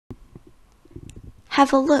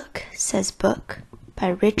Have a look, says book, by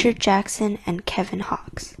Richard Jackson and Kevin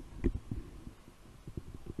Hawkes.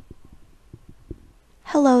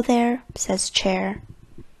 Hello there, says chair.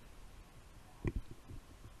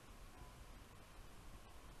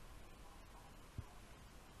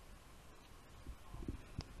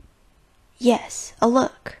 Yes, a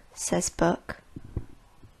look, says book.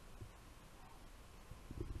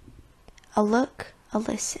 A look, a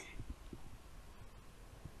listen.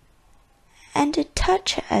 And a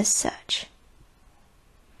touch as such.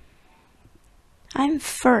 I'm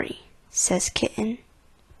furry, says kitten.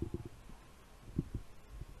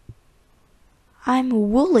 I'm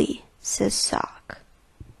woolly, says sock.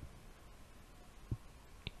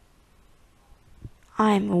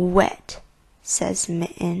 I'm wet, says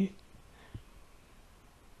mitten.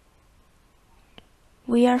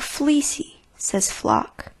 We are fleecy, says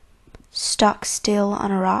flock, stock still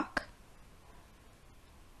on a rock.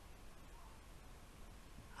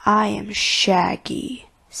 I am shaggy,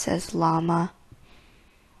 says llama.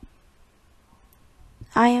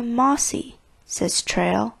 I am mossy, says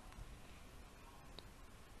trail.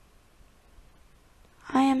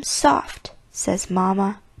 I am soft, says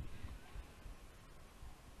mama.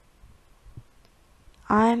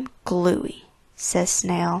 I'm gluey, says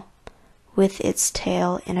snail, with its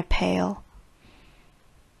tail in a pail.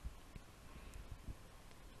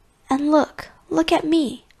 And look at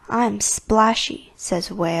me, I'm splashy,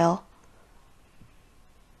 says whale.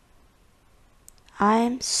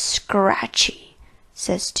 I'm scratchy,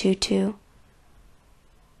 says tutu.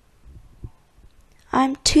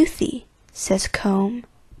 I'm toothy, says comb.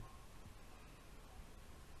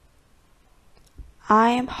 I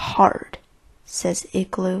am hard, says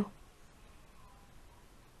igloo.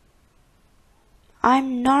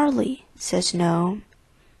 I'm gnarly, says gnome,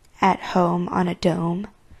 at home on a dome.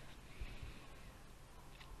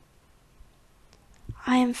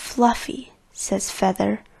 I am fluffy, says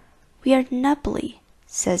feather. We are nubbly,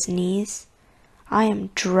 says knees. I am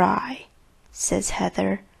dry, says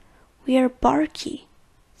heather. We are barky,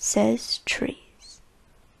 says trees.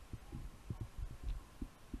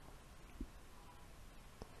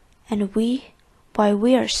 And why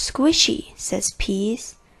we are squishy, says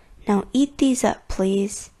peas. Now eat these up,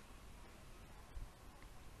 please.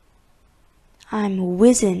 I'm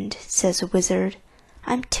wizened, says wizard.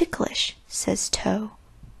 I'm ticklish, says toe.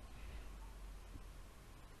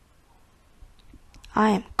 I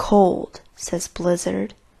am cold, says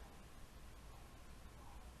blizzard.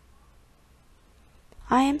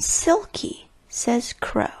 I am silky, says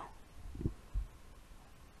crow.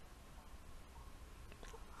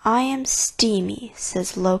 I am steamy,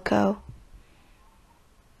 says loco.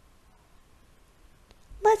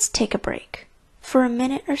 Let's take a break for a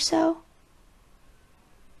minute or so.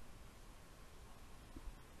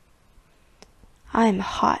 I'm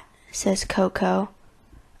hot, says Coco.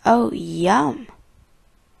 Oh, yum!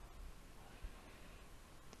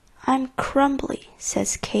 I'm crumbly,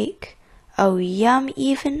 says Cake. Oh, yum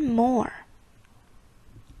even more!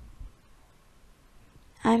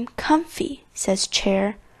 I'm comfy, says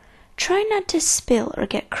Chair. Try not to spill or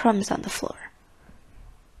get crumbs on the floor.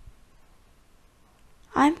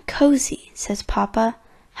 I'm cozy, says Papa.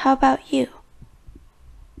 How about you?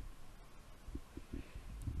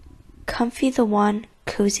 Comfy the one,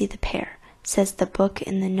 cozy the pair, says the book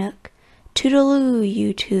in the nook. Toodaloo,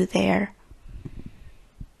 you two there.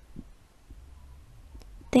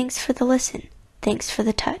 Thanks for the listen. Thanks for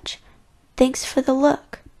the touch. Thanks for the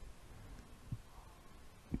look.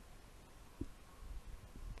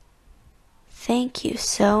 Thank you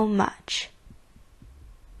so much.